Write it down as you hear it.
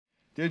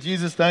Dear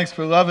Jesus, thanks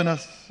for loving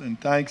us, and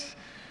thanks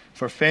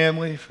for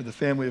family, for the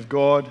family of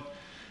God,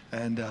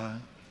 and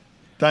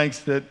thanks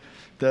that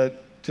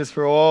just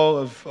for all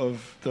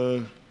of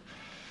the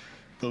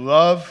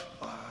love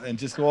and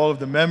just all of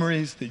the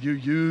memories that you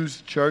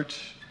use,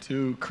 church,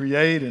 to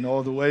create, and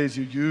all the ways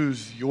you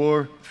use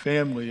your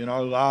family in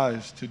our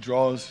lives to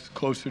draw us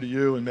closer to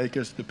you and make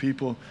us the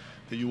people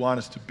that you want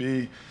us to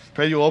be.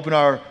 Pray you'll open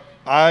our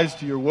eyes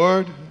to your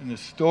word and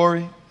this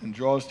story and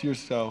draw us to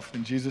yourself.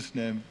 In Jesus'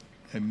 name,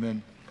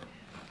 amen.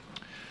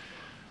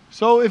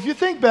 So if you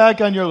think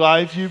back on your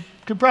life, you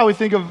could probably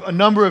think of a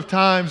number of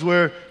times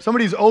where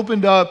somebody's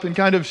opened up and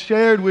kind of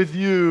shared with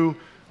you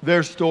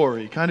their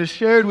story, kind of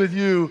shared with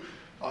you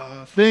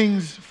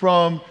things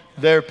from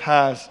their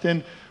past.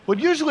 And what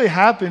usually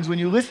happens when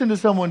you listen to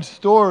someone's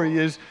story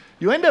is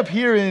you end up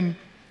hearing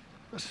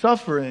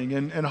suffering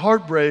and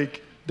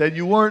heartbreak that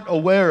you weren't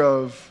aware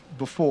of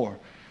before.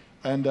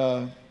 And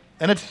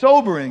it's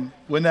sobering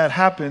when that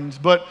happens,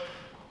 but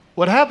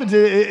what happens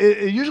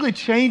is it usually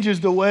changes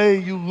the way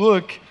you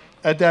look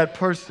at that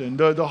person.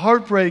 The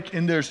heartbreak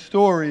in their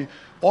story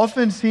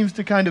often seems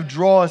to kind of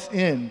draw us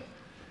in.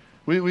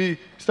 We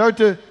start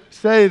to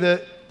say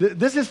that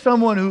this is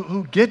someone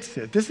who gets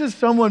it. This is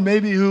someone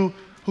maybe who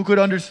could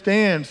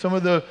understand some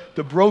of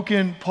the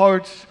broken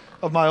parts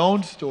of my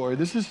own story.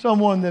 This is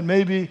someone that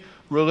maybe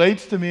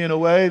relates to me in a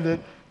way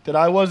that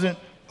I wasn't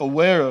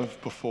aware of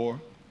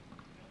before.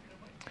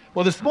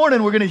 Well, this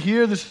morning we're going to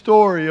hear the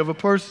story of a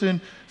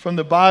person from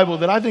the Bible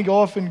that I think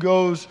often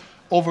goes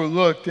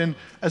overlooked. And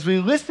as we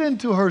listen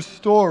to her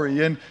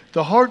story and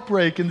the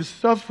heartbreak and the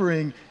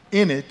suffering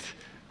in it,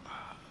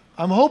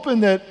 I'm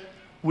hoping that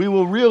we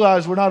will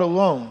realize we're not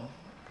alone,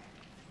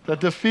 that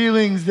the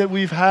feelings that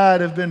we've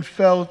had have been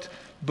felt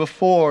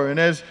before. And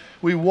as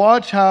we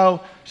watch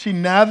how she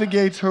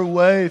navigates her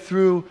way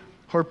through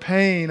her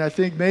pain, I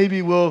think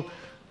maybe we'll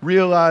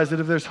realize that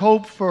if there's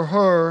hope for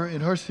her in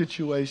her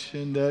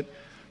situation, that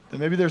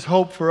maybe there's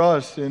hope for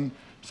us in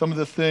some of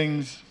the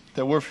things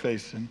that we're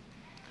facing.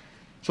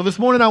 So this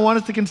morning I want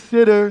us to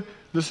consider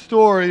the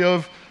story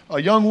of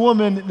a young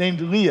woman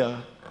named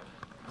Leah.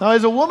 Now,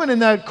 as a woman in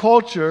that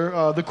culture,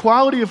 the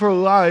quality of her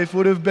life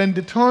would have been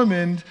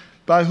determined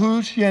by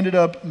who she ended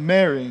up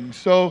marrying.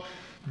 So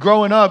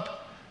growing up,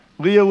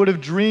 Leah would have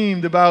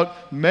dreamed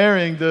about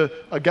marrying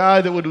a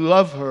guy that would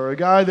love her, a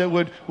guy that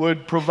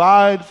would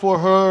provide for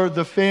her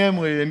the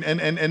family,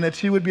 and that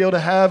she would be able to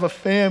have a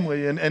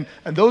family. And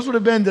those would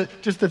have been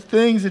just the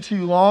things that she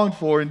longed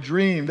for and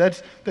dreamed.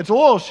 That's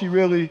all she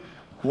really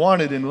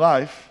wanted in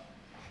life.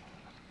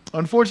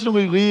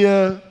 Unfortunately,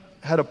 Leah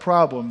had a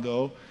problem,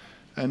 though.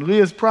 And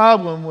Leah's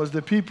problem was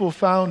that people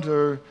found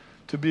her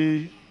to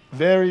be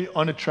very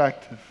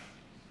unattractive.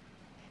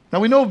 Now,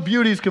 we know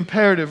beauty is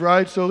comparative,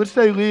 right? So let's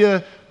say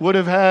Leah would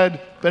have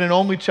been an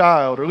only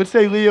child, or let's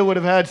say Leah would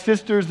have had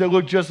sisters that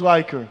looked just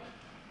like her.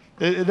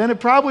 Then it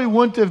probably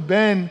wouldn't have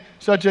been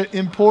such an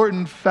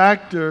important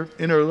factor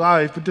in her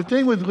life. But the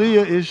thing with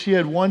Leah is she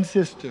had one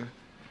sister,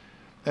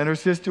 and her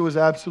sister was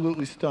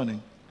absolutely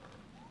stunning.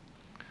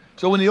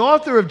 So when the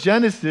author of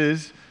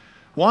Genesis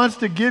wants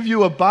to give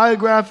you a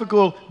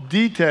biographical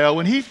detail,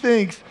 when he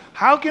thinks,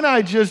 how can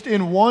I just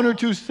in one or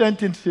two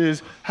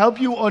sentences help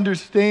you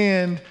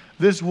understand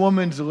this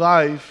woman's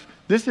life,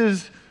 this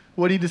is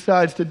what he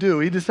decides to do.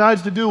 He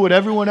decides to do what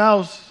everyone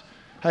else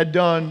had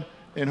done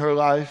in her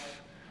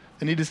life,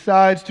 and he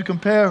decides to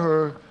compare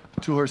her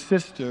to her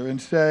sister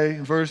and say,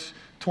 in verse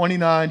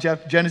 29,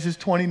 Genesis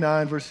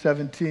 29, verse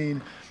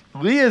 17,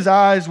 Leah's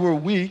eyes were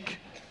weak,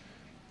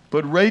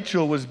 but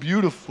Rachel was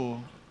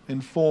beautiful in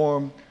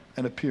form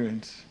and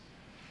appearance.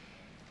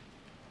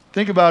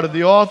 Think about it.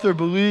 The author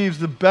believes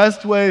the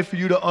best way for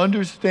you to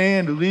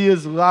understand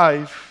Leah's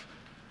life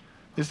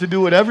is to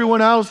do what everyone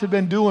else had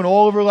been doing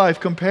all of her life.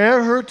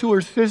 Compare her to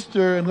her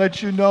sister and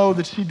let you know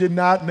that she did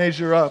not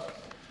measure up.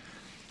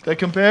 That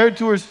compared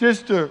to her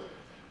sister,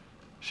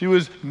 she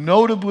was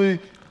notably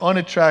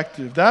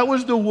unattractive. That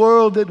was the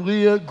world that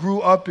Leah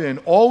grew up in.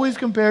 Always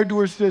compared to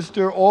her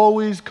sister,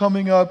 always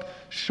coming up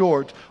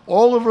short.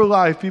 All of her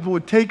life, people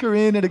would take her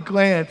in at a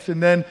glance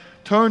and then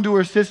turn to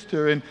her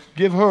sister and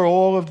give her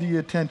all of the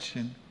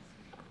attention.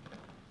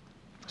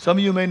 Some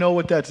of you may know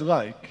what that's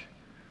like.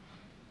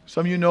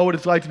 Some of you know what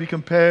it's like to be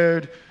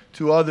compared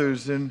to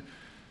others and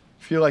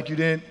feel like you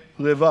didn't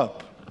live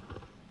up.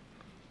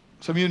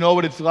 Some of you know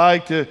what it's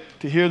like to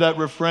hear that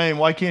refrain,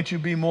 why can't you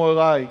be more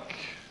like?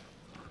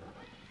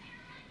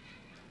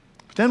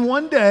 But then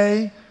one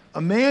day,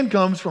 a man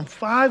comes from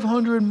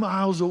 500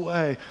 miles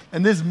away,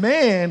 and this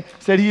man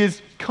said he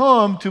has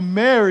come to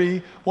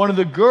marry one of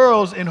the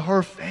girls in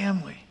her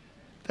family.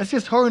 That's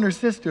just her and her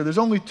sister. There's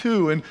only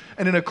two. And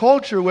in a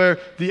culture where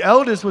the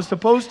eldest was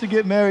supposed to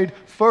get married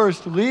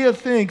first, Leah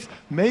thinks,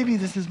 maybe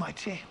this is my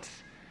chance.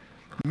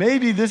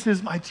 Maybe this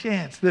is my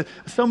chance.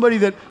 Somebody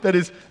that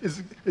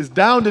is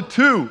down to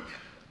two,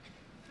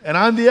 and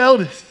I'm the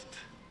eldest.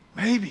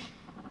 Maybe.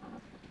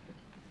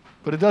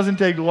 But it doesn't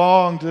take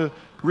long to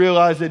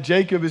realize that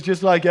Jacob is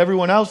just like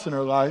everyone else in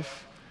her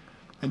life,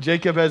 and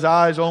Jacob has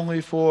eyes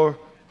only for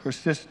her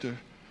sister.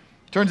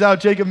 Turns out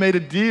Jacob made a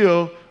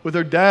deal with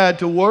her dad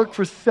to work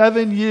for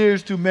 7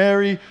 years to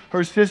marry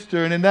her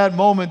sister. And in that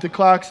moment, the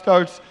clock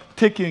starts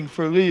ticking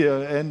for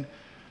Leah. And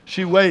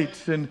she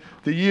waits, and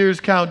the years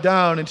count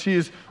down, and she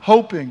is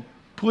hoping,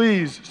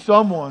 please,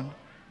 someone,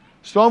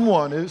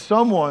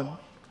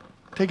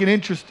 take an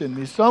interest in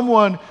me.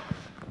 Someone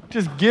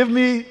just give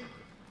me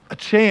a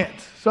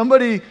chance.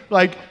 Somebody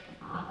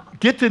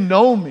get to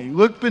know me.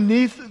 Look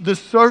beneath the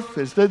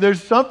surface.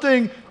 There's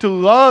something to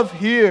love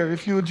here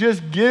if you would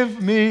just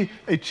give me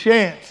a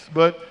chance.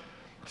 But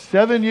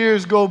 7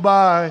 years go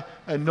by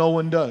and no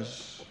one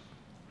does.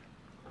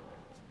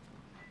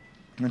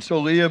 And so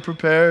Leah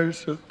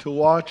prepares to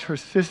watch her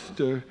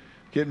sister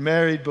get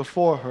married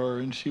before her,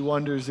 and she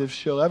wonders if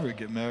she'll ever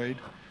get married.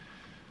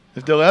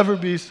 If there'll ever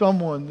be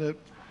someone that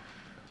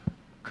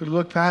could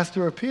look past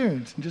her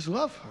appearance and just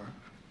love her.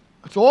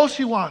 That's all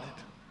she wanted.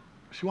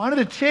 She wanted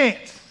a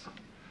chance.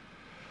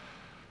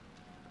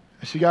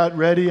 As she got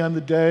ready on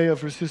the day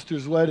of her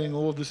sister's wedding,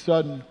 all of a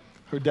sudden,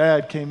 her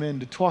dad came in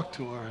to talk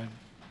to her.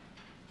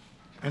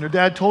 And her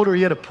dad told her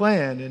he had a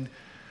plan. And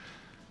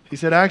he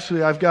said,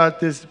 actually, I've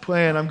got this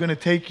plan. I'm going to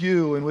take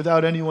you, and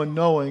without anyone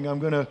knowing, I'm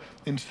going to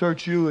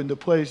insert you in the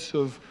place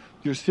of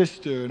your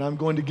sister. And I'm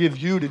going to give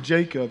you to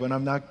Jacob, and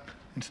I'm not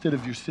instead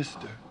of your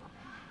sister.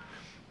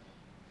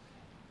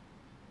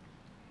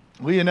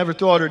 Leah never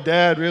thought her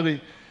dad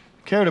really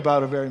cared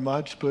about her very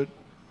much, but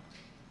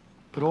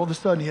all of a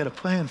sudden he had a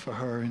plan for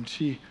her, and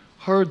she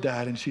heard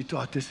that, and she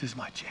thought, this is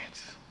my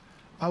chance,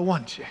 my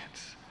one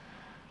chance,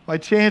 my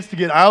chance to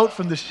get out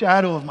from the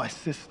shadow of my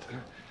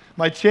sister,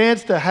 my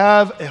chance to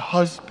have a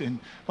husband,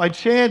 my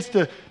chance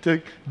to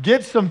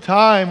get some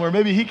time where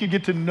maybe he could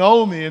get to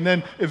know me and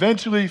then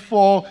eventually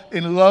fall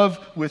in love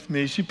with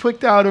me. She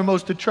picked out her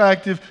most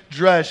attractive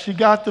dress. She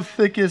got the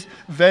thickest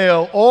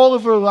veil. All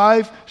of her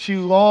life, she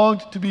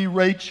longed to be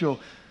Rachel.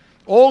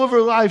 All of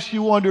her life, she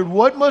wondered,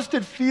 what must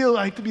it feel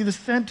like to be the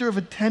center of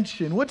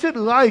attention? What's it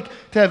like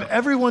to have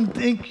everyone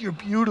think you're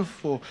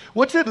beautiful?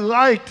 What's it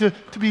like to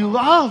be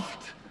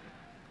loved?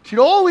 She'd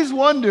always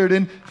wondered,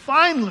 and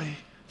finally,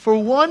 for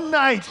one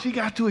night, she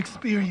got to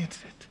experience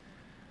it.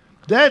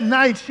 That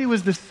night, she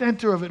was the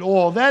center of it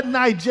all. That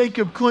night,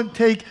 Jacob couldn't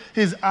take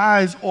his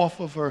eyes off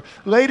of her.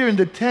 Later in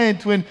the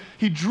tent, when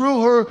he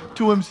drew her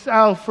to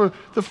himself, for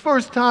the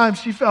first time,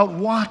 she felt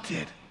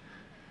wanted.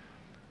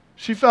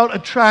 She felt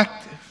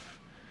attractive.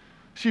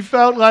 She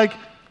felt like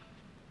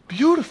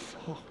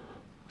beautiful.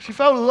 She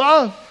felt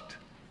loved.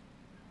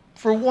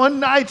 For one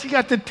night, she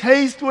got to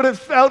taste what it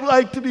felt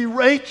like to be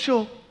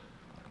Rachel.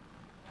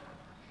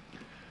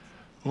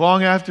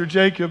 Long after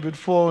Jacob had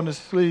fallen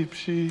asleep,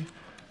 she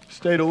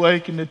stayed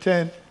awake in the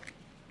tent,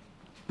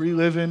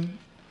 reliving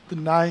the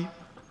night.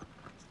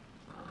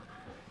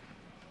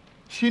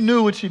 She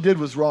knew what she did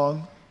was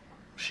wrong.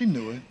 She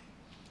knew it.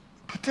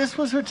 But this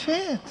was her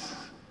chance.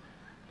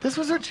 This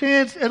was her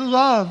chance at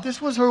love.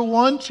 This was her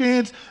one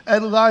chance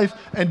at life.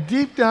 And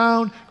deep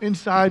down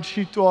inside,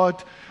 she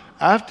thought,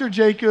 after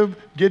Jacob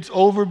gets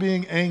over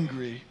being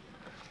angry,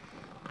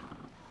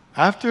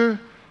 after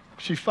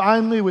she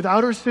finally,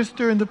 without her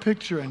sister in the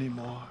picture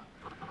anymore,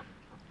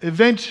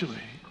 eventually,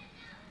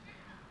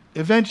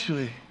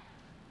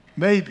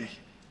 maybe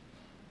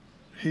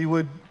he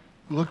would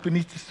look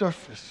beneath the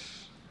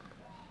surface.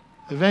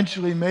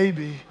 Eventually,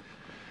 maybe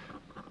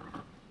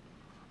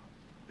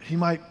he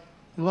might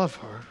love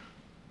her.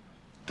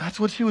 That's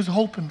what she was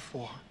hoping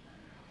for.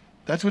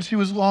 That's what she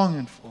was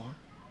longing for.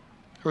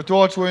 Her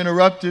thoughts were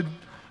interrupted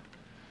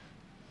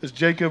as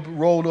Jacob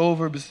rolled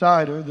over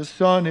beside her. The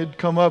sun had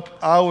come up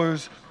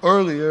hours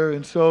earlier,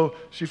 and so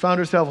she found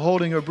herself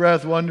holding her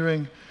breath,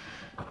 wondering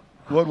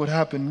what would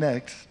happen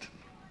next.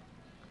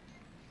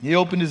 He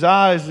opened his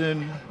eyes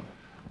and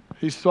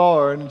he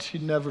saw her, and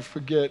she'd never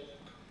forget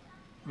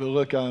the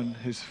look on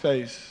his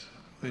face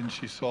when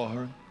he saw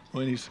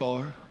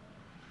her.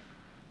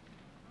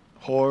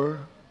 Horror,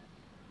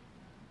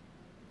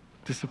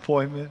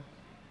 disappointment,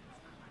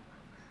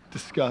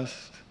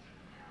 disgust.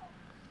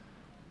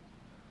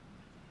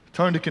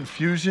 Turned to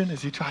confusion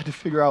as he tried to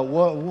figure out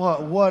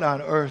what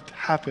on earth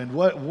happened.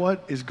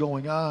 What is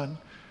going on?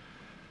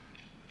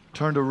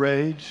 Turned to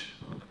rage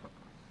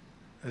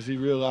as he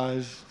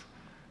realized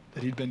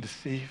that he'd been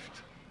deceived.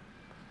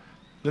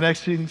 The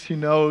next thing she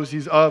knows,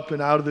 he's up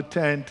and out of the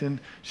tent, and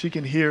she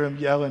can hear him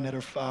yelling at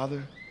her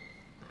father.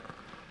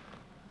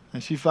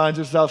 And she finds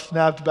herself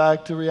snapped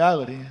back to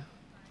reality.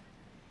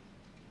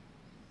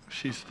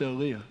 She's still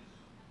Leah.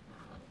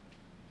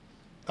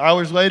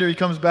 Hours later, he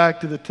comes back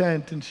to the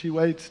tent, and she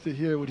waits to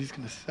hear what he's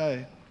going to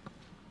say.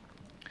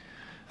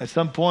 At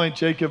some point,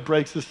 Jacob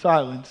breaks the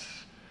silence.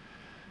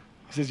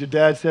 He says, your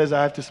dad says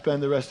I have to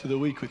spend the rest of the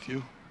week with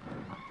you.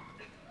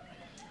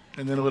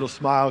 And then a little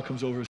smile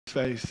comes over his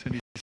face, and he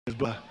says,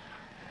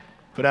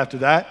 but after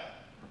that,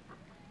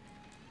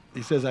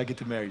 he says, I get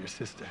to marry your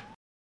sister.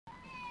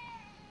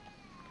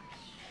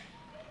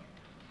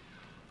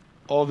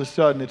 All of a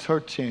sudden, it's her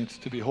chance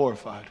to be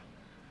horrified.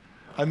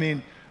 I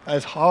mean,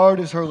 as hard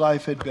as her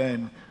life had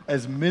been,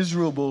 as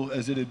miserable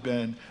as it had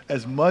been,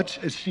 as much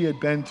as she had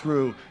been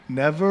through,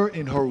 never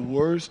in her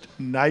worst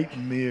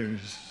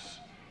nightmares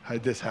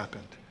had this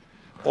happened.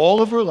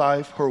 All of her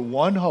life, her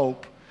one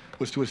hope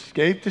was to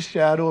escape the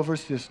shadow of her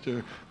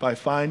sister by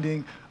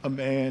finding a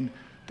man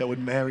that would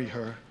marry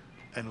her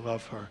and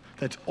love her.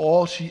 That's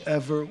all she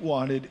ever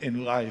wanted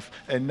in life.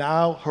 And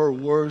now her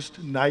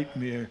worst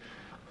nightmare,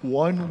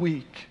 1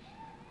 week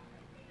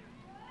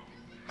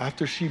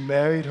after she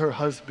married her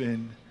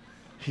husband,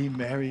 he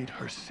married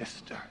her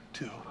sister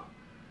too.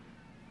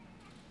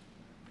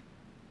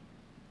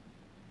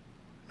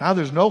 Now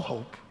there's no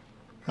hope.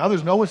 Now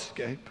there's no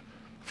escape.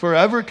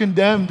 Forever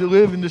condemned to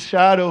live in the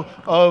shadow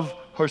of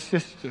her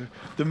sister.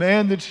 The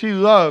man that she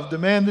loved, the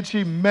man that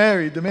she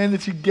married, the man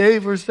that she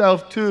gave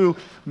herself to,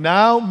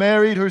 now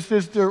married her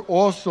sister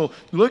also.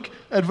 Look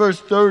at verse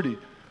 30.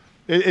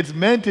 It's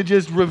meant to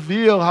just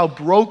reveal how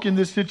broken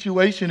this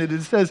situation is.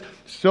 It says,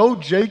 so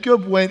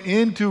Jacob went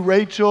into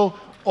Rachel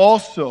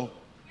also.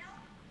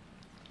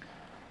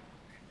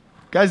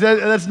 Guys,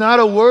 that's not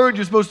a word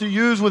you're supposed to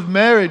use with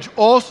marriage.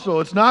 Also,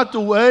 it's not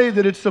the way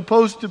that it's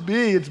supposed to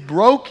be. It's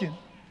broken.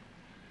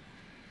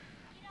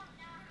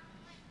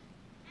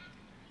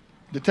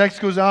 The text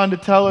goes on to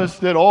tell us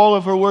that all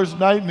of her worst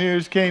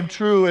nightmares came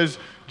true as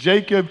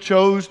Jacob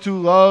chose to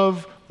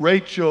love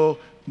Rachel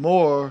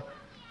more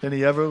than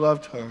he ever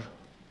loved her.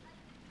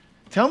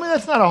 Tell me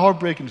that's not a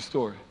heartbreaking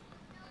story.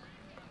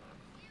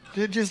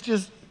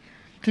 Just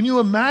can you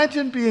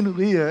imagine being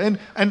Leah?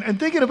 And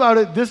thinking about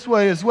it this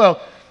way as well.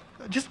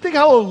 Just think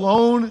how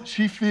alone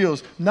she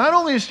feels. Not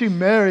only is she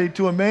married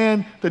to a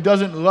man that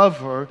doesn't love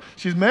her,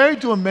 she's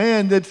married to a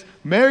man that's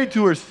married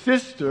to her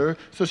sister,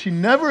 so she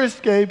never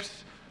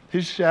escapes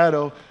his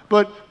shadow.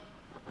 But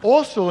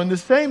also in the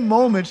same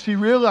moment, she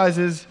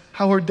realizes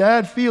how her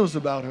dad feels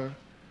about her.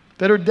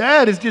 That her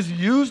dad has just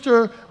used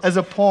her as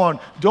a pawn.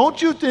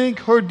 Don't you think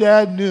her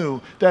dad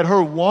knew that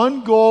her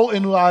one goal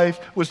in life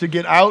was to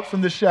get out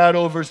from the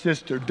shadow of her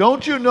sister?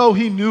 Don't you know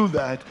he knew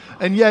that?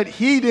 And yet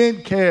he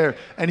didn't care.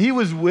 And he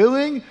was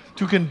willing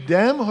to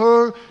condemn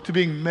her to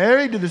being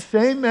married to the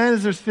same man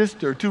as her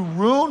sister, to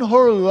ruin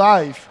her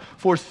life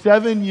for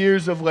 7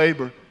 years of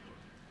labor.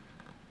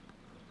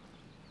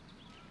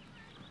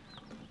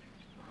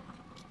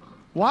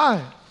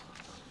 Why?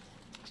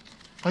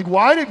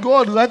 Why did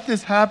God let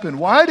this happen?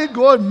 Why did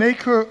God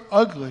make her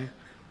ugly?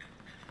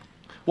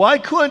 Why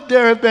couldn't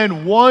there have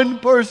been one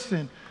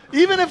person?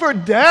 Even if her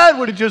dad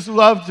would have just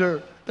loved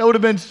her, that would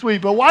have been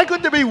sweet. But why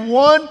couldn't there be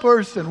one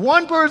person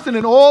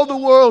in all the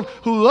world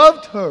who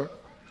loved her?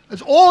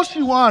 That's all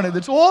she wanted.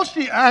 That's all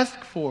she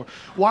asked for.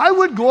 Why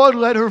would God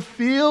let her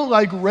feel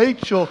like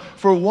Rachel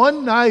for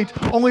one night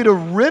only to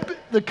rip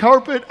the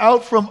carpet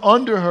out from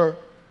under her?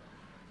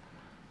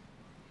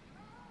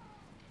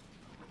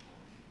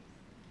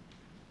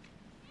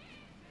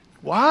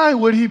 Why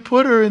would he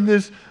put her in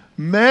this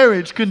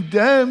marriage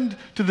condemned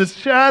to the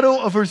shadow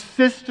of her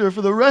sister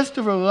for the rest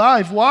of her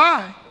life?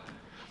 Why?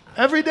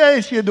 Every day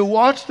she had to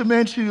watch the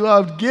man she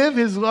loved give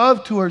his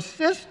love to her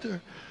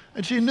sister.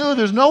 And she knew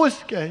there's no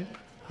escape,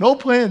 no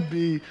plan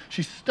B.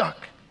 She's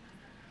stuck.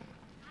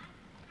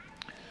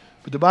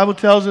 But the Bible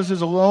tells us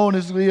as alone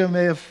as Leah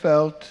may have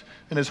felt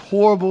and as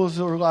horrible as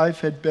her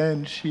life had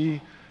been,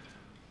 she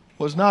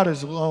was not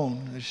as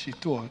alone as she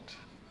thought.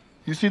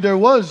 You see, there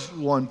was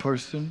one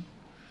person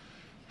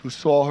who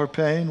saw her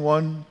pain,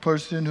 one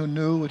person who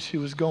knew what she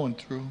was going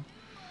through,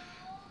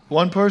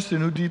 one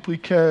person who deeply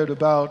cared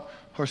about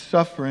her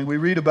suffering. We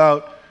read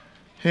about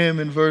him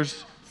in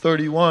verse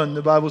 31.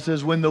 The Bible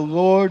says, when the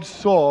Lord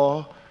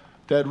saw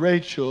that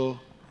Rachel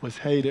was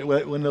hated,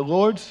 when the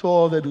Lord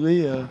saw that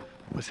Leah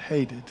was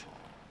hated,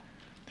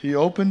 he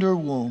opened her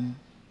womb,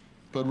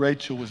 but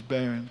Rachel was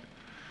barren.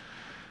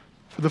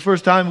 For the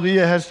first time,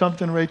 Leah has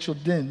something Rachel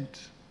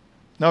didn't.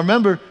 Now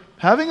remember,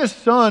 having a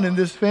son in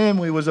this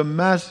family was a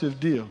massive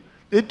deal.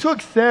 It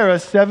took Sarah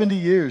 70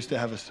 years to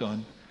have a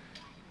son.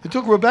 It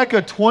took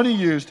Rebekah 20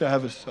 years to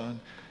have a son.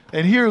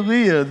 And here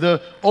Leah,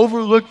 the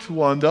overlooked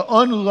one, the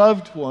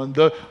unloved one,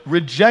 the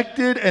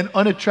rejected and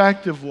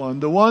unattractive one,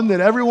 the one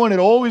that everyone had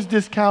always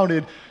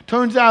discounted,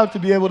 turns out to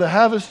be able to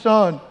have a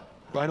son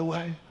right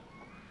away.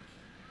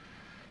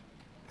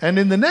 And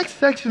in the next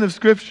section of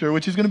Scripture,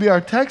 which is going to be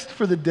our text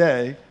for the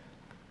day,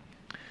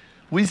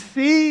 we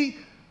see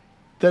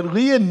that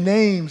Leah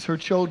names her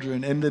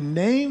children, and the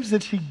names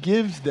that she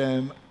gives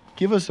them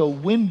give us a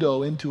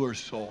window into her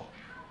soul.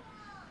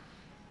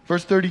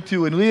 Verse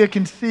 32, and Leah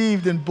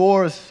conceived and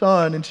bore a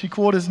son, and she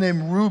called his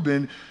name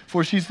Reuben,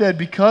 for she said,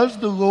 because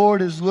the Lord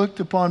has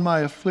looked upon my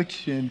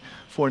affliction,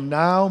 for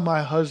now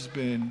my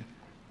husband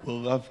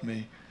will love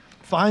me.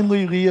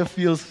 Finally, Leah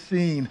feels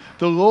seen.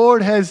 The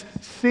Lord has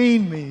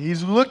seen me.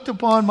 He's looked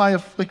upon my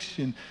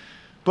affliction.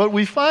 But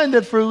we find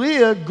that for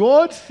Leah,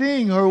 God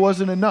seeing her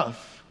wasn't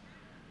enough.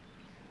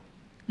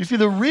 You see,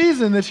 the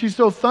reason that she's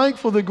so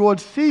thankful that God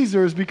sees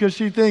her is because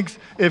she thinks,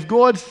 if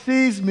God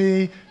sees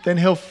me, then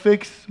he'll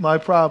fix my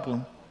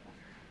problem.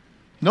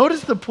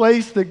 Notice the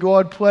place that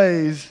God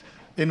plays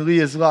in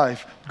Leah's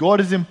life. God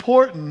is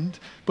important,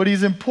 but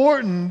he's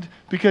important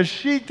because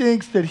she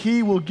thinks that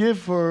he will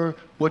give her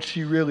what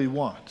she really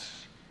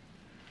wants.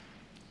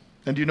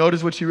 And do you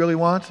notice what she really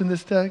wants in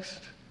this text?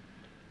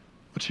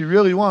 What she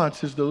really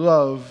wants is the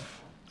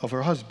love of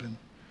her husband.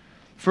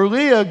 For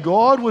Leah,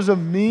 God was a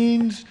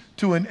means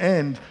to an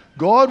end.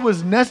 God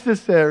was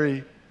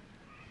necessary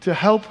to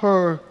help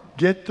her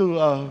get the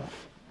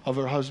love of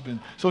her husband.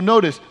 So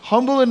notice,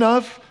 humble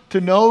enough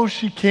to know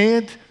she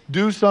can't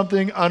do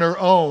something on her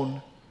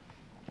own,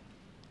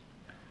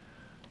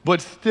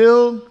 but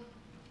still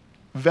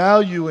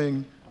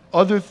valuing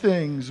other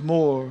things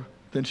more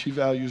than she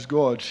values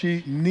God.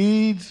 She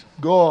needs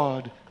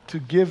God to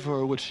give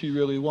her what she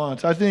really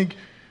wants. I think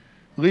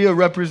Leah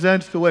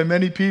represents the way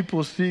many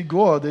people see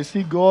God. They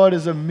see God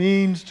as a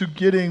means to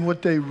getting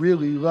what they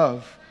really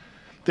love.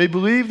 They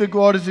believe that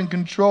God is in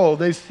control.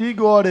 They see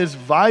God as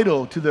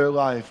vital to their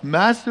life,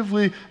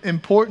 massively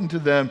important to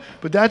them.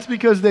 But that's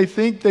because they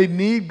think they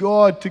need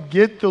God to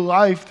get the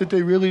life that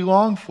they really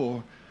long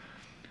for.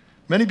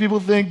 Many people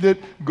think that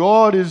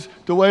God is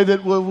the way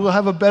that we'll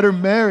have a better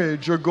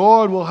marriage, or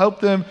God will help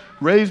them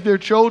raise their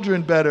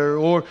children better,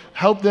 or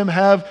help them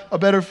have a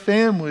better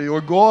family,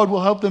 or God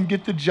will help them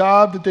get the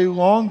job that they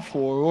long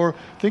for. Or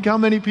think how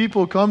many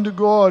people come to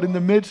God in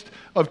the midst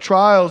of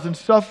trials and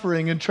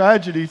suffering and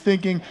tragedy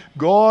thinking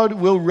God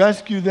will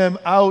rescue them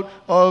out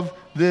of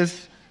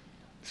this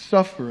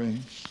suffering.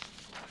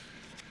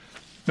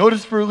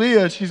 Notice for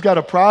Leah, she's got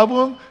a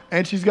problem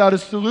and she's got a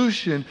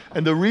solution.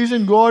 And the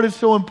reason God is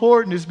so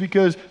important is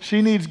because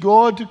she needs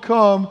God to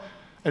come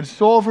and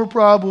solve her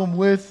problem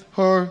with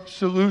her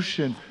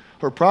solution.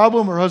 Her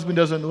problem, her husband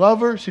doesn't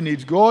love her. She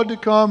needs God to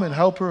come and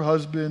help her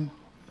husband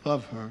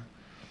love her.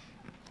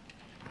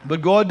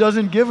 But God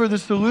doesn't give her the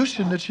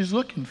solution that she's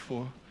looking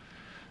for.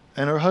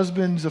 And her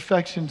husband's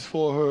affections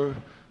for her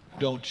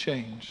don't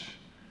change.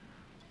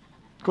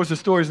 Of course, the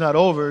story's not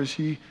over.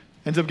 She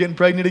ends up getting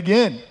pregnant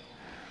again.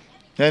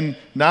 And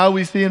now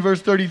we see in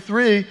verse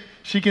 33,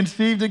 she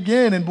conceived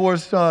again and bore a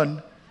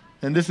son.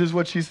 And this is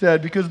what she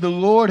said: because the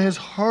Lord has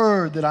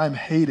heard that I'm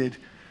hated,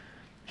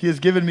 he has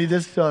given me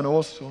this son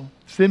also.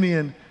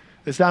 Simeon,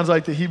 it sounds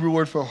like the Hebrew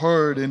word for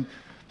heard, and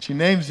she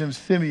names him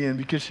Simeon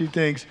because she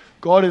thinks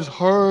God has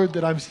heard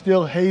that I'm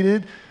still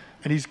hated,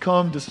 and he's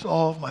come to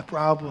solve my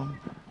problem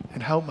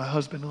and help my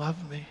husband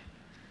love me.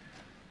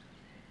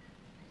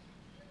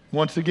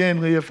 Once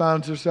again, Leah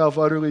finds herself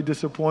utterly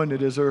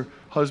disappointed as her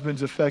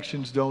husband's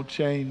affections don't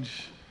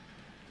change.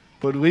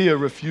 But Leah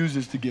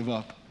refuses to give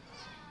up.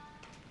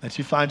 And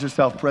she finds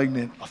herself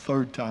pregnant a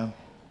third time.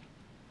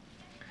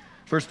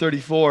 Verse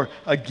 34,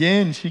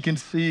 again she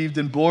conceived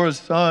and bore a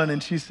son,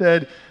 and she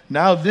said,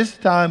 now this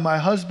time my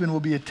husband will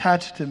be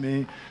attached to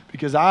me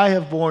because I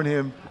have borne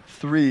him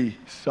 3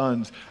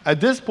 sons.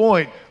 At this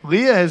point,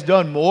 Leah has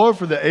done more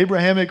for the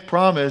Abrahamic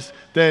promise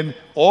than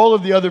all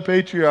of the other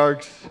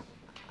patriarchs.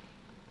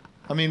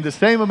 I mean, the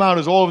same amount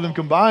as all of them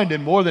combined,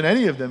 and more than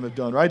any of them have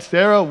done, right?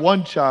 Sarah,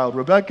 1 child.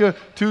 Rebekah,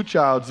 2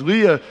 childs.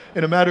 Leah,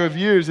 in a matter of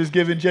years, has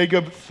given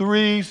Jacob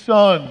 3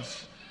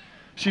 sons.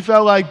 She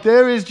felt like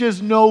there is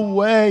just no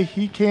way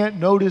he can't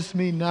notice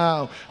me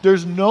now.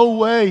 There's no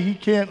way he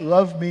can't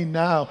love me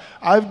now.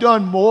 I've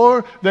done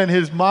more than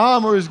his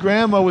mom or his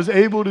grandma was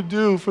able to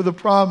do for the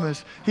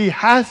promise. He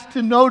has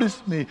to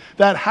notice me.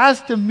 That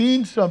has to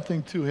mean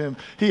something to him.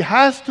 He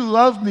has to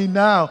love me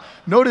now.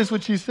 Notice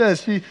what she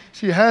says.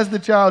 She has the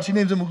child. She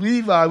names him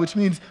Levi, which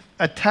means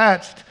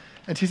attached.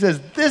 And she says,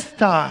 this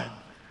time.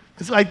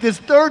 It's like this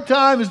third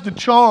time is the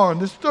charm.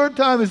 This third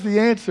time is the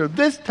answer.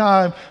 This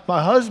time,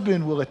 my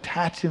husband will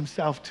attach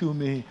himself to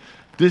me.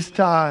 This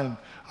time,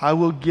 I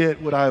will get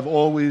what I've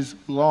always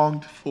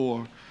longed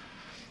for.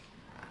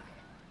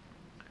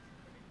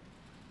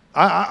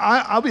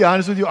 I'll be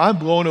honest with you. I'm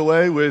blown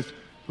away with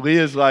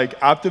Leah's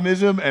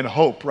optimism and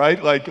hope,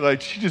 right?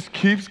 Like she just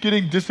keeps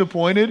getting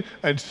disappointed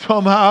and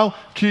somehow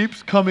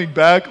keeps coming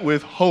back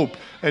with hope.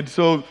 And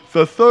so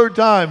the third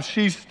time,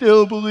 she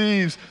still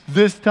believes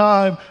this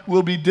time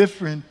will be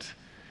different.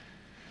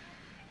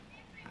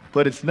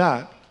 But it's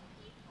not.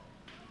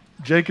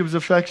 Jacob's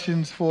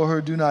affections for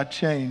her do not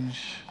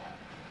change.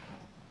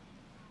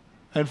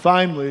 And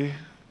finally,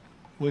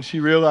 when she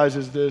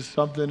realizes this,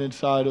 something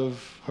inside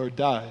of her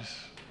dies.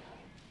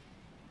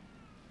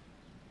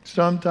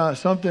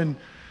 Something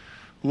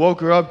woke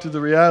her up to the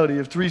reality: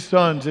 if 3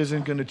 sons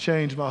isn't going to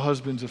change my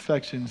husband's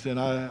affections, then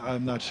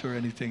I'm not sure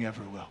anything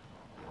ever will.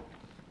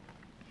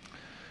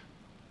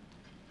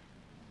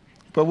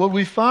 But what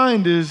we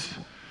find is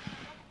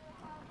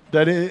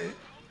that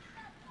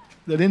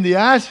in the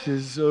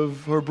ashes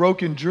of her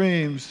broken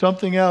dreams,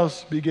 something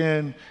else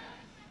began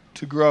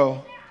to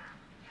grow.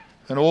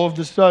 And all of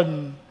a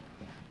sudden,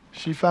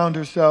 she found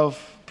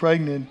herself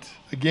pregnant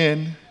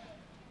again.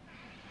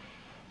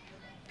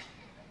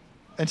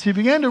 And she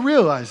began to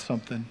realize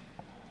something.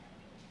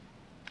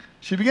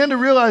 She began to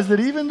realize that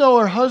even though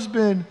her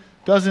husband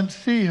doesn't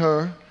see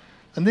her,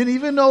 and then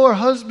even though her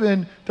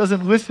husband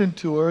doesn't listen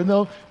to her,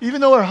 and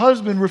even though her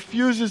husband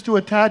refuses to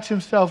attach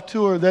himself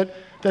to her,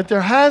 that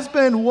there has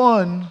been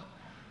one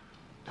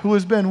who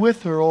has been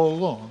with her all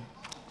along.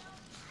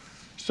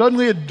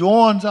 Suddenly it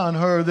dawns on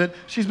her that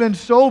she's been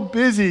so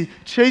busy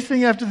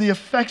chasing after the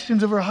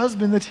affections of her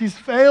husband that she's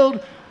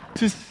failed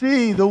to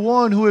see the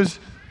one who has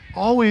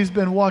always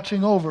been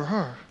watching over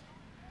her.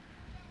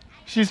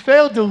 She's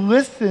failed to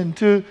listen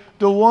to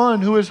the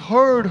one who has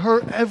heard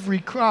her every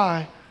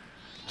cry.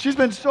 She's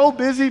been so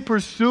busy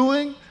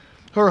pursuing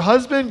her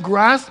husband,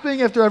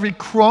 grasping after every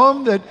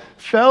crumb that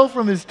fell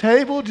from his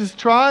table, just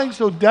trying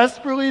so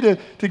desperately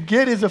to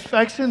get his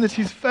affection that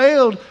she's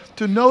failed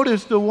to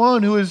notice the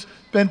one who has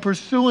been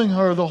pursuing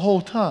her the whole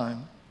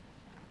time.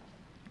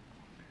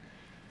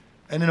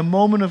 And in a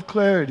moment of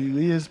clarity,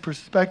 Leah's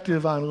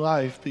perspective on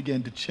life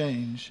began to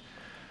change.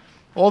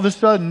 All of a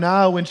sudden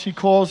now, when she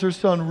calls her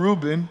son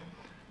Reuben,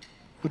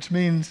 which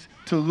means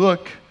to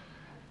look,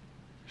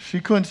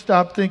 she couldn't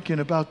stop thinking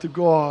about the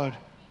God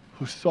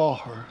who saw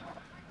her.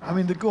 I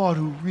mean, the God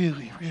who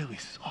really, really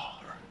saw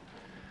her.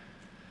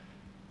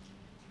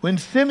 When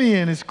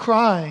Simeon is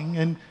crying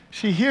and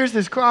she hears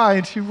this cry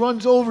and she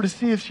runs over to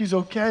see if she's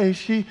okay,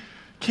 she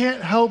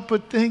can't help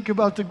but think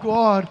about the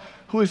God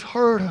who has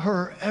heard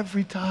her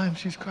every time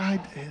she's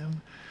cried to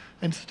him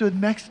and stood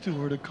next to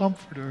her to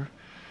comfort her.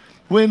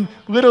 When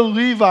little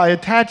Levi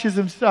attaches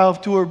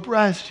himself to her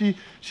breast, she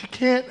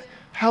can't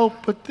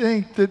help but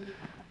think that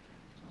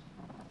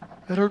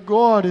her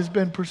God has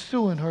been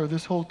pursuing her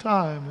this whole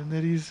time and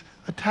that he's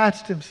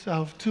attached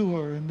himself to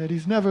her and that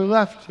he's never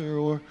left her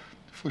or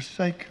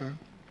forsake her.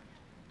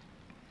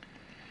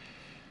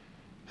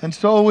 And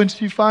so when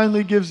she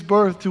finally gives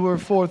birth to her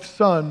fourth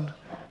son,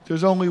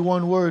 there's only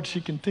one word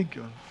she can think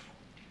of.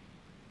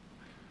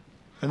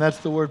 And that's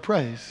the word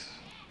praise.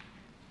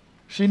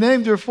 She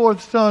named her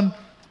fourth son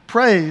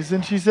Praise,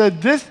 and she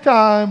said, "This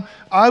time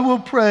I will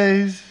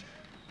praise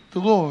the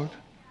Lord."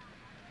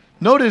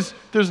 Notice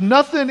there's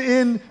nothing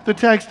in the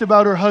text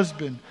about her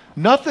husband,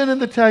 nothing in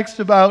the text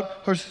about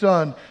her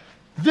son.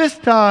 This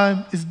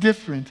time is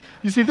different.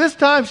 You see, this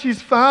time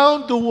she's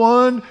found the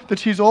one that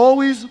she's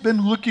always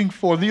been looking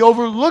for. The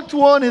overlooked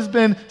one has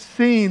been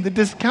seen. The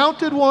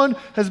discounted one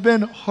has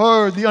been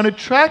heard. The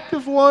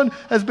unattractive one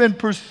has been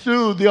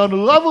pursued. The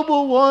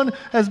unlovable one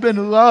has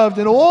been loved.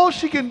 And all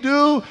she can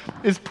do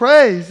is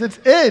praise. That's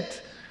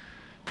it.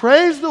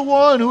 Praise the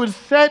one who had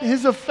set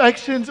his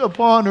affections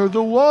upon her,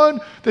 the one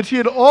that she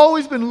had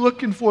always been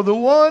looking for, the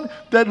one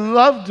that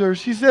loved her.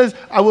 She says,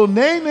 I will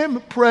name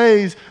him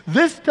Praise.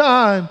 This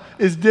time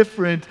is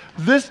different.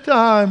 This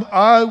time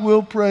I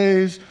will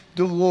praise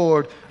the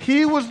Lord.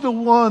 He was the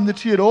one that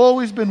she had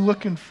always been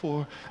looking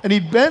for. And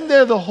he'd been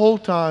there the whole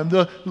time,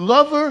 the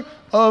lover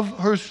of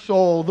her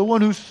soul, the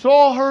one who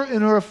saw her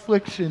in her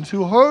afflictions,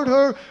 who heard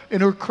her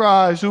in her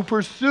cries, who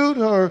pursued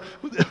her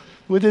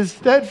with his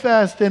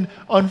steadfast and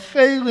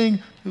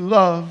unfailing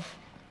love.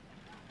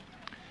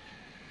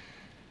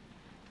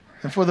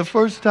 And for the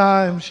first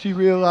time, she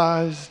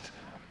realized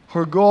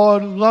her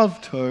God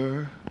loved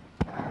her,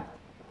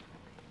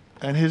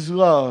 and his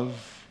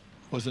love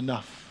was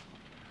enough.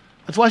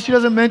 That's why she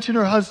doesn't mention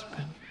her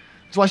husband.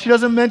 That's why she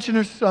doesn't mention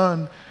her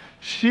son.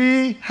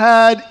 She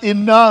had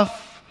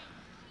enough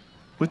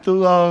with the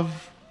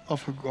love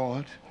of her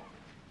God.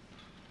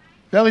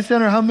 Valley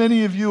Center, how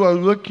many of you are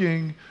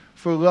looking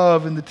for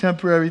love in the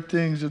temporary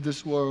things of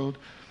this world,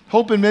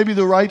 hoping maybe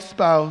the right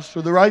spouse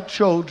or the right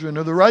children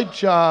or the right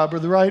job or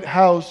the right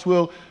house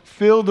will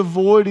fill the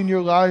void in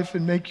your life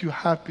and make you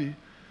happy?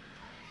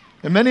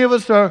 And many of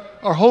us are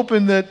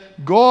hoping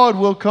that God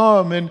will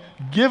come and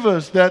give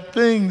us that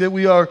thing that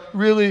we are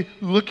really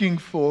looking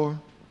for.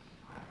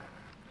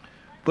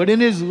 But in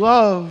his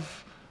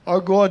love,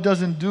 our God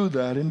doesn't do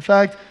that. In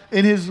fact,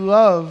 in his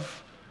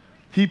love,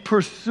 he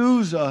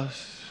pursues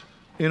us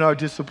in our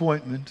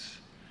disappointments.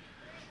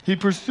 He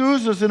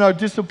pursues us in our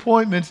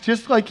disappointments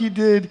just like he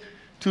did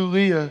to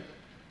Leah,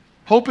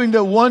 hoping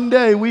that one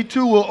day we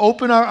too will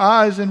open our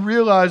eyes and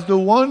realize the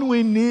one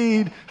we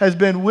need has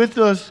been with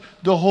us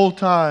the whole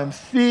time,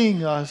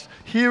 seeing us,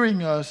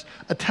 hearing us,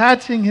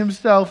 attaching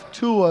himself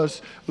to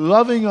us,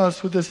 loving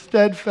us with a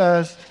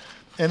steadfast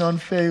and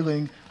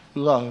unfailing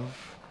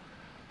love.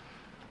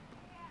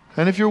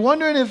 And if you're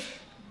wondering if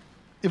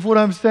what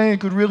I'm saying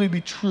could really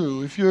be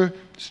true, if you're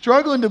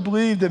struggling to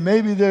believe that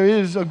maybe there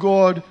is a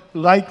God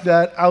like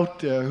that out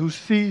there who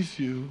sees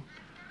you,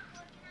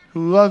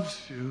 who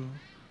loves you,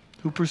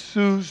 who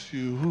pursues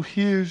you, who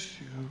hears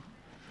you,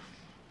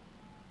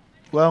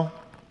 well,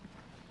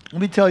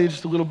 let me tell you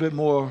just a little bit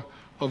more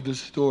of this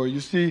story.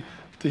 You see,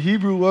 the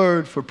Hebrew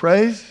word for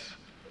praise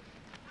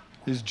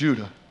is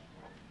Judah.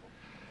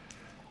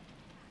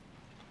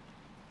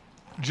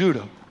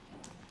 Judah.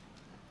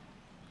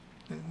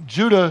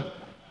 Judah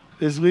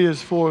is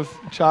Leah's fourth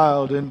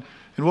child, and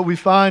what we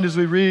find as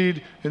we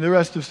read in the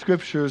rest of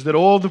Scripture is that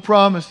all the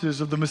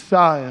promises of the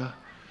Messiah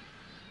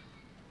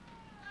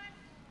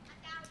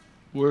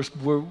were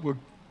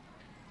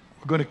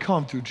going to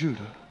come through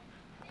Judah.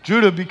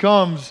 Judah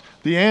becomes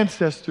the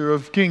ancestor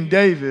of King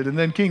David, and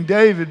then King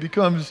David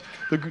becomes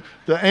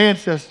the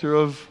ancestor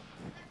of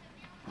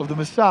the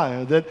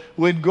Messiah. That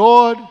when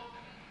God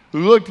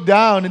looked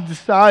down and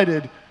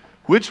decided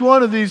which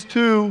one of these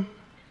two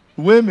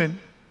women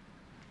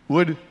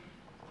would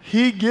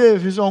he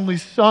give his only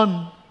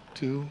son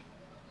to?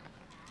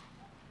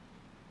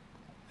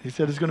 He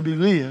said it's going to be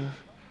Leah.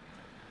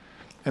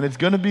 And it's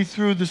going to be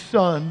through the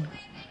son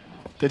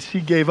that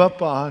she gave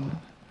up on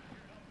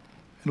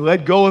and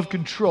let go of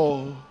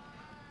control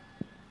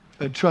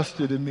and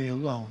trusted in me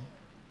alone.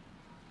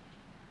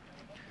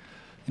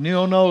 And you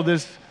don't know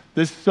this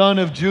son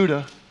of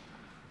Judah,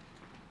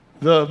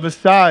 the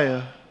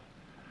Messiah,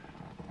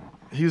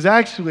 he was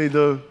actually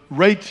the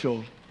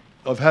Rachel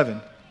of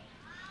heaven.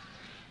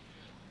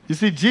 You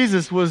see,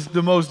 Jesus was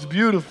the most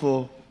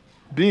beautiful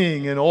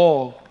being in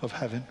all of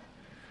heaven.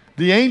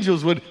 The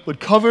angels would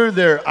cover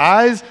their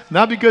eyes,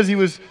 not because he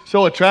was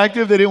so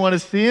attractive they didn't want to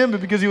see him,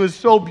 but because he was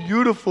so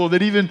beautiful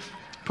that even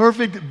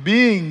perfect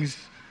beings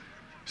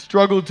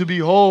struggled to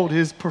behold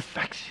his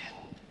perfection.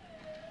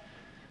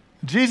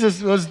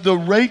 Jesus was the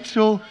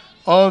Rachel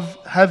of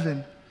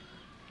heaven.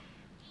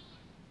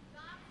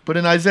 But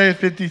in Isaiah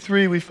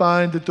 53, we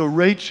find that the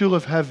Rachel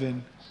of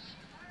heaven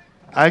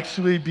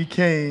actually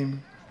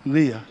became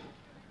Leah,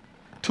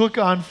 took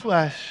on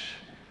flesh,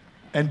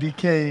 and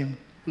became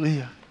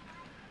Leah.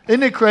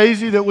 Isn't it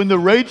crazy that when the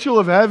Rachel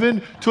of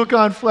heaven took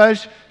on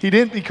flesh, he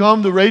didn't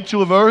become the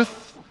Rachel of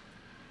earth,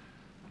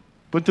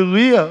 but the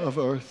Leah of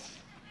earth?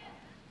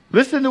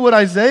 Listen to what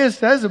Isaiah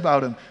says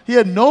about him. He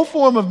had no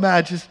form of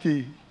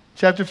majesty,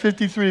 chapter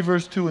 53,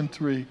 verse 2 and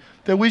 3,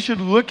 that we should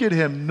look at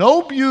him,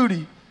 no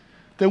beauty,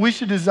 that we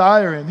should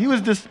desire him. He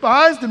was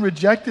despised and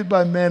rejected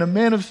by men, a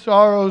man of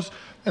sorrows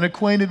and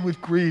acquainted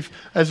with grief.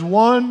 As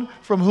one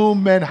from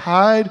whom men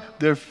hide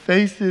their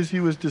faces, he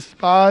was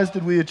despised,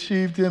 and we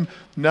achieved him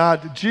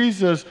not.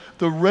 Jesus,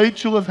 the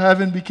Rachel of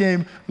heaven,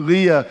 became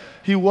Leah.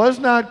 He was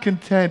not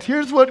content.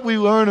 Here's what we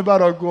learn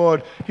about our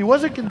God. He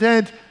wasn't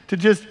content to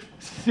just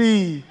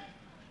see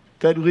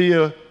that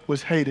Leah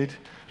was hated.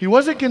 He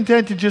wasn't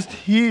content to just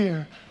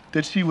hear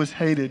that she was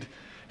hated.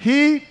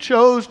 He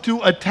chose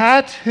to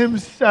attach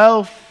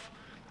himself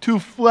to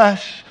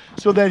flesh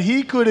so that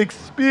he could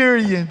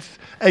experience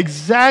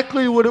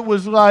exactly what it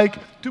was like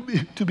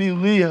to be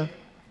Leah,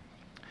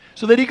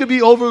 so that he could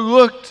be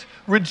overlooked,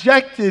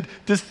 rejected,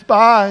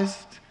 despised.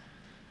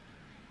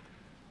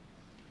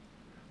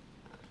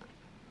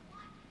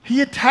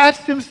 He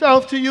attached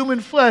himself to human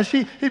flesh.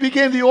 He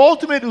became the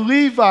ultimate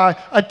Levi,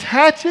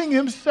 attaching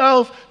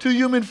himself to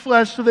human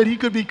flesh so that he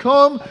could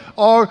become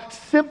our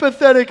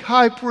sympathetic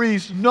high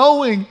priest,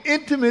 knowing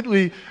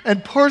intimately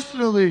and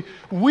personally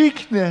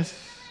weakness,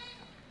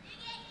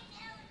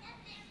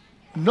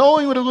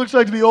 knowing what it looks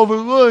like to be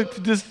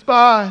overlooked,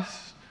 despised,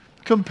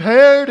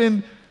 compared,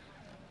 and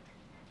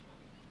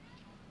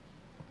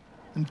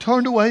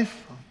turned away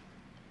from.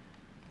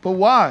 But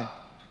why?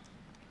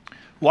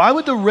 Why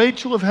would the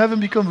Rachel of heaven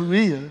become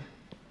Leah?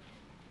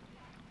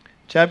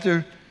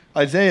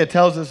 Isaiah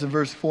tells us in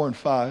verse 4 and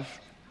 5.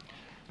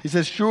 He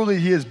says, surely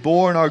he has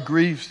borne our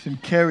griefs and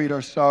carried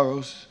our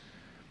sorrows.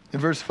 In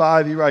verse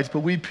 5 he writes, but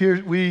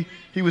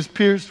he was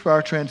pierced for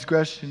our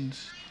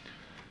transgressions.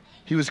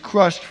 He was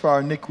crushed for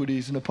our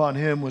iniquities, and upon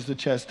him was the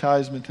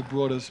chastisement that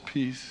brought us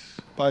peace.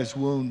 By his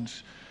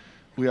wounds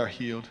we are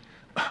healed.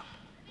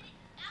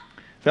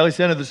 Valley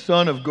Center, the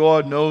Son of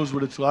God, knows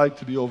what it's like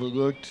to be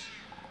overlooked.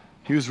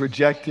 He was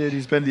rejected.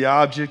 He's been the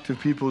object of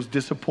people's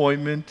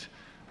disappointment,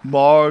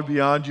 marred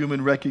beyond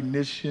human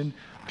recognition,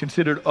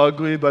 considered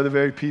ugly by the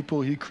very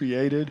people he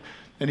created.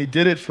 And he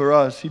did it for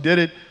us. He did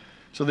it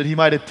so that he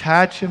might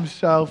attach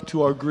himself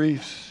to our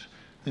griefs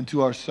and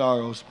to our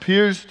sorrows,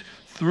 pierced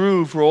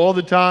through for all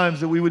the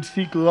times that we would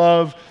seek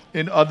love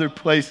in other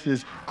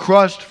places,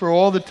 crushed for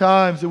all the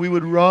times that we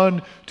would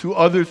run to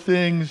other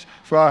things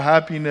for our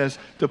happiness.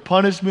 The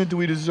punishment that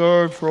we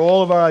deserved for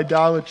all of our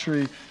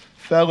idolatry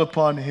fell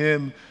upon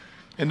him.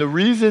 And the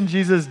reason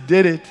Jesus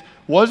did it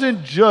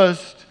wasn't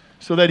just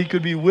so that he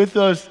could be with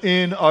us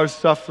in our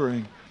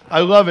suffering.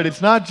 I love it.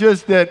 It's not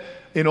just that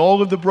in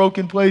all of the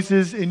broken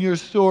places in your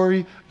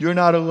story, you're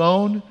not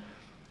alone.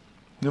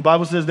 The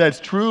Bible says that's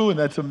true and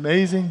that's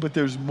amazing, but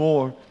there's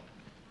more.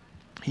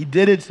 He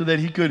did it so that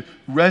he could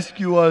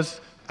rescue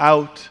us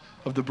out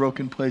of the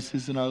broken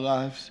places in our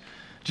lives.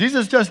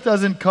 Jesus just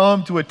doesn't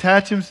come to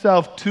attach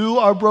himself to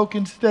our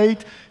broken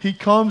state. He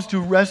comes to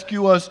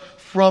rescue us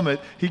from it.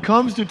 He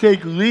comes to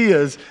take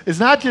Leah's. It's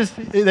not just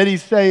that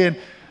he's saying,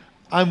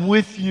 I'm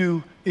with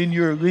you in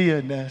your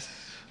Leah-ness.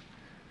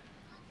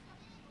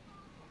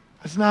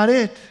 That's not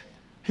it.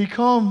 He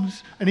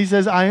comes and he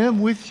says, I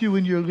am with you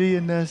in your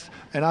Leah-ness,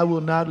 and I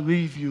will not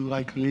leave you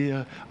like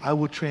Leah. I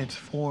will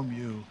transform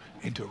you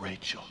into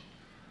Rachel.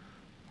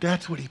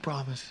 That's what he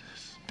promises.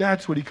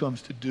 That's what he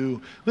comes to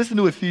do. Listen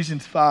to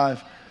Ephesians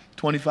 5,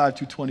 25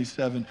 through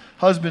 27.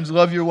 Husbands,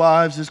 love your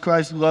wives as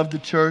Christ loved the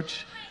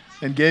church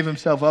and gave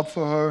himself up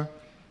for her,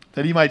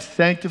 that he might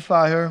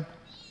sanctify her,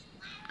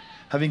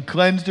 having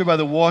cleansed her by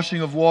the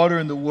washing of water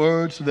and the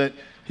word, so that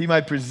he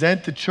might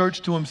present the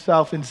church to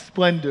himself in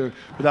splendor,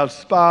 without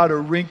spot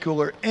or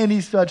wrinkle or any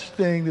such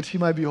thing, that she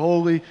might be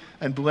holy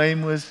and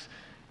blameless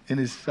in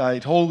his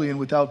sight, holy and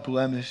without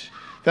blemish.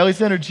 Valley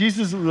Center,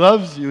 Jesus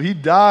loves you. He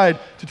died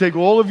to take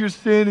all of your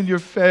sin and your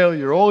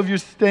failure, all of your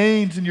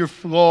stains and your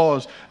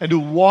flaws, and to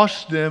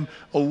wash them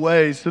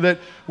away so that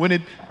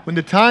when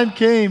the time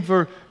came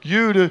for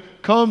you to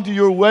come to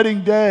your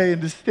wedding day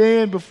and to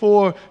stand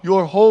before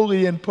your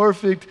holy and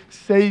perfect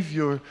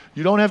Savior,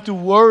 you don't have to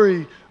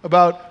worry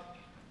about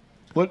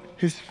what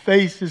his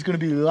face is going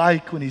to be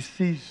like when he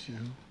sees you,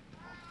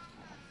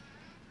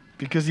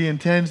 because he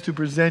intends to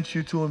present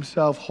you to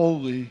himself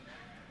holy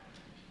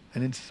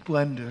and in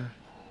splendor.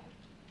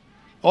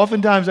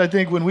 Oftentimes, I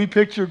think when we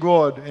picture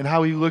God and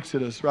how he looks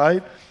at us,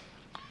 right?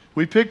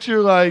 We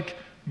picture like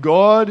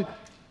God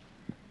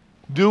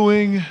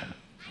doing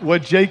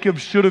what Jacob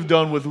should have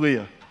done with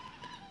Leah,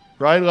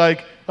 right?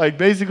 Like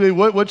basically,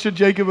 what should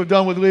Jacob have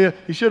done with Leah?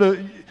 He should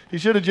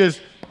have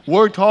just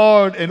worked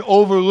hard and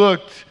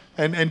overlooked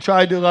and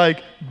tried to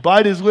like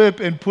bite his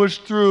lip and push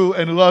through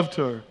and loved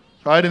her,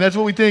 right? And that's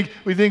what we think.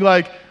 We think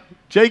like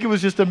Jacob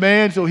was just a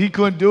man, so he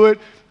couldn't do it.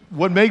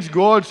 What makes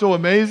God so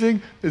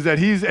amazing is that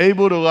he's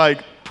able to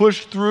like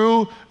push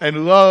through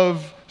and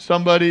love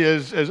somebody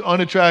as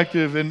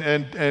unattractive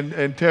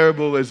and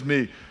terrible as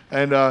me.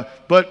 And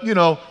but you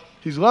know,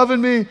 he's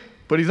loving me,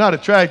 but he's not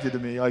attracted to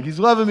me. Like he's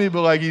loving me,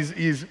 but like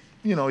he's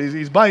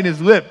biting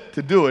his lip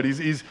to do it.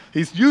 He's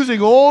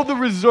using all the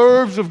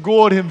reserves of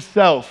God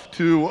himself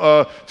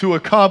to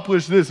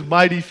accomplish this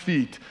mighty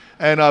feat.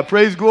 And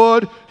praise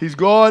God, he's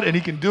God and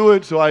he can do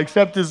it. So I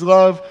accept his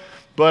love,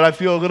 but I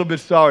feel a little bit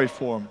sorry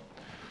for him.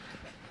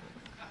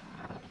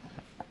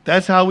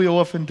 That's how we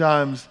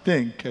oftentimes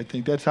think. I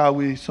think that's how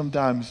we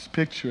sometimes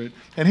picture it.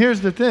 And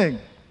here's the thing.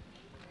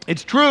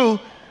 It's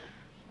true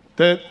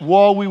that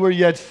while we were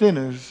yet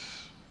sinners,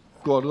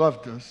 God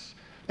loved us.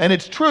 And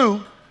it's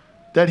true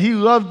that he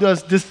loved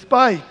us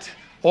despite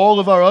all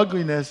of our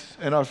ugliness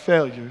and our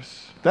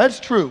failures. That's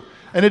true.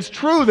 And it's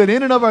true that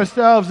in and of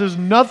ourselves, there's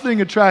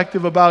nothing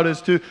attractive about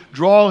us to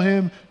draw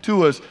him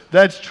to us.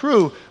 That's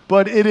true.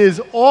 But it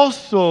is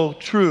also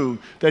true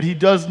that he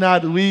does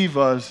not leave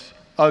us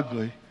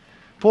ugly.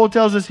 Paul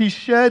tells us he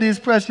shed his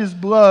precious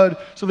blood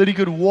so that he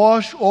could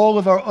wash all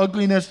of our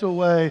ugliness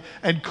away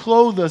and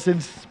clothe us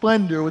in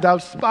splendor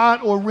without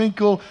spot or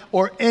wrinkle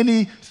or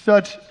any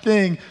such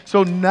thing.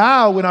 So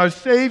now when our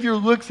Savior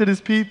looks at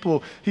his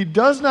people, he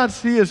does not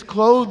see us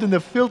clothed in the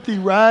filthy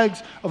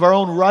rags of our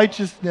own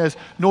righteousness,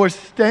 nor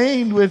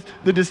stained with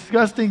the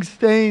disgusting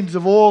stains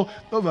of all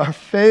of our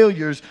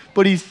failures,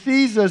 but he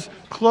sees us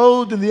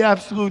clothed in the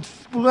absolute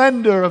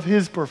splendor of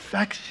his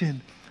perfection.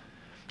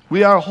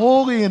 We are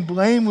holy and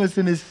blameless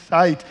in his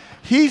sight.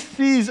 He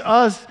sees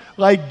us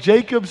like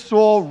Jacob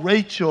saw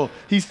Rachel.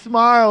 He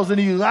smiles and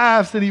he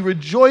laughs and he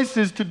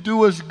rejoices to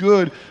do us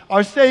good.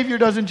 Our Savior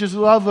doesn't just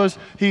love us,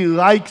 he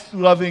likes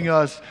loving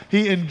us.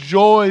 He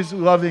enjoys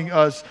loving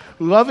us.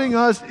 Loving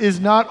us is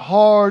not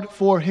hard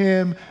for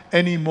him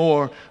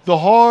anymore. The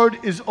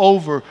hard is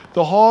over.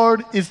 The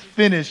hard is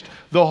finished.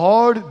 The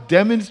hard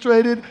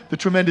demonstrated the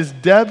tremendous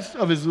depths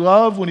of his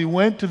love when he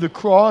went to the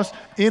cross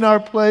in our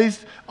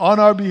place, on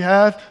our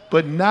behalf.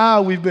 But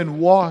now we've been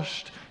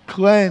washed,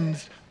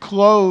 cleansed,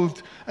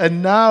 clothed.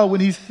 And now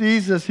when he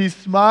sees us, he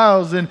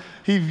smiles and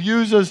he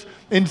views us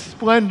in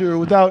splendor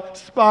without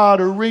spot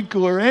or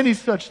wrinkle or any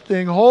such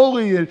thing,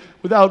 holy and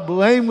without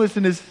blameless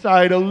in his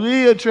sight. A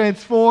Leah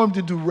transformed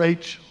into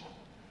Rachel.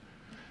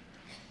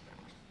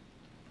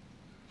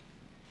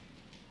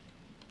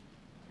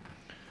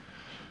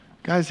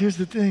 Guys, here's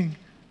the thing.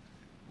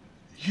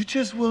 You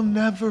just will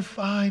never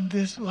find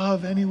this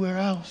love anywhere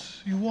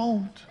else. You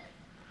won't.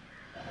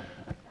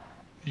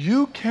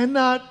 You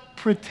cannot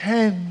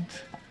pretend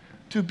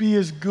to be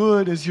as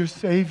good as your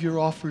Savior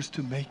offers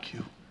to make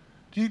you.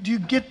 Do you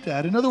get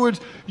that? In other words,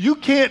 you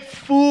can't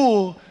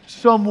fool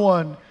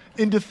someone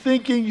into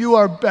thinking you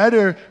are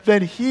better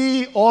than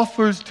he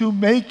offers to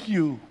make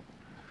you.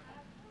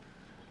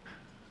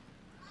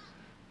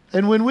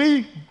 And when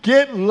we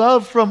get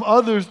love from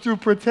others through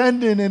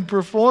pretending and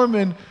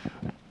performing,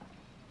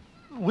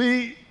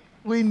 we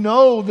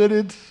know that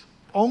it's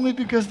only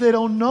because they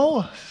don't know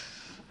us.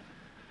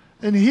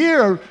 And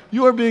here,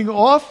 you are being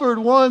offered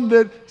one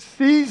that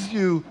sees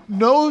you,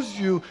 knows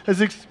you, has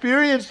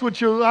experienced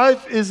what your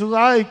life is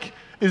like,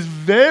 is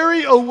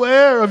very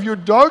aware of your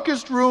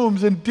darkest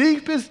rooms and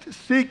deepest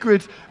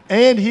secrets,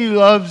 and he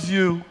loves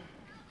you.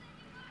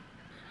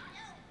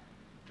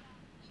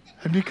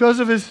 And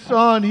because of his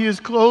Son, he has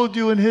clothed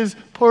you in his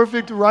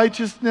perfect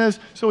righteousness.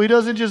 So he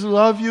doesn't just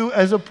love you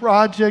as a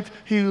project,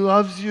 he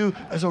loves you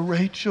as a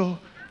Rachel,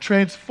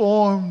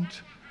 transformed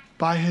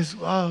by his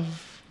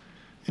love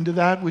into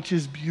that which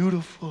is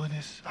beautiful in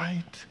his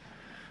sight.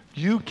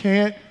 You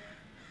can't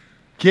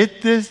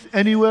get this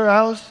anywhere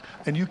else,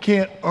 and you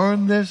can't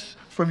earn this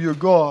from your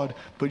God,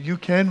 but you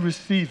can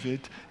receive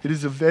it. It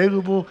is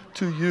available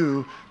to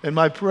you. And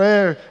my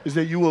prayer is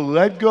that you will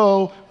let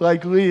go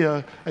like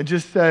Leah and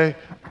just say,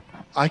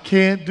 I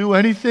can't do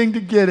anything to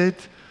get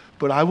it,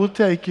 but I will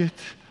take it.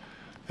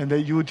 And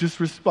that you would just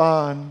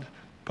respond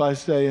by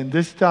saying,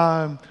 this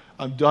time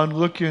I'm done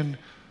looking.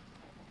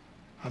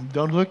 I'm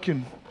done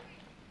looking.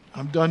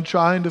 I'm done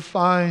trying to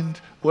find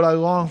what I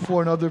long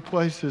for in other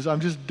places. I'm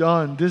just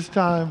done. This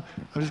time,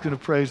 I'm just going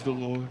to praise the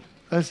Lord.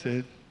 That's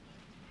it.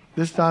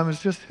 This time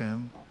it's just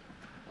Him.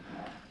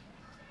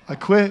 I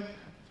quit.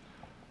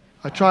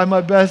 I tried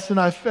my best and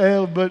I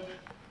failed, but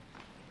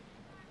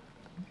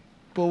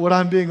what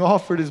I'm being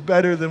offered is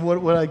better than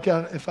what I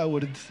got if I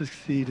would have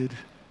succeeded.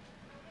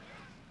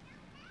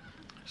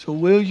 So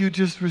will you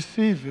just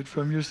receive it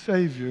from your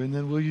Savior, and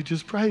then will you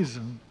just praise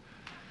Him?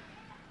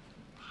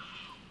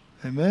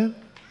 Amen?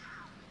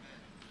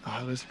 All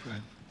right, let's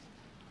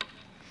pray.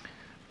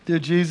 Dear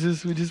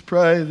Jesus, we just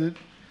pray that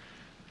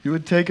You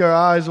would take our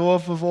eyes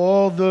off of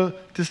all the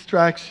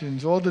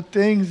distractions, all the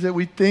things that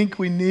we think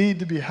we need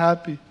to be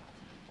happy.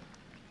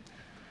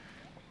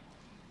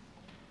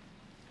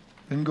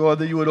 And God,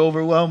 that You would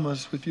overwhelm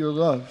us with Your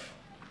love.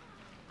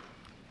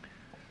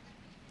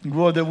 And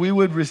God, that we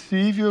would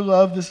receive Your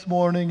love this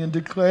morning and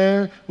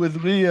declare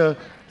with Leah,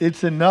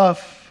 it's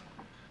enough.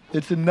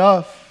 It's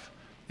enough.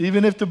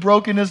 Even if the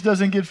brokenness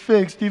doesn't get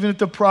fixed, even if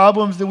the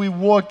problems that we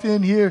walked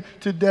in here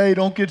today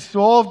don't get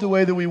solved the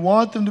way that we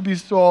want them to be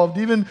solved,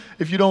 even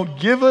if You don't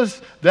give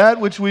us that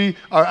which we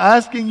are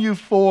asking You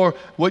for,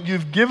 what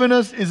You've given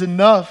us is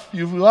enough.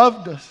 You've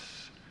loved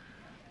us.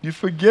 You've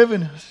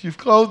forgiven us. You've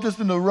clothed us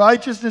in the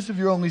righteousness of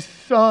Your only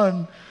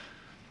Son.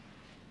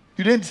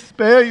 You didn't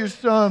spare Your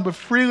Son, but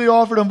freely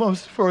offered Him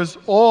for us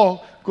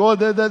all. God,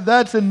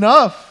 that's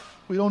enough.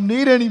 We don't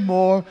need any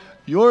more.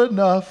 You're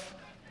enough.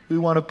 We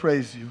want to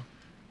praise You.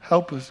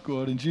 Help us,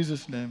 God. In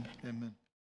Jesus' name, amen.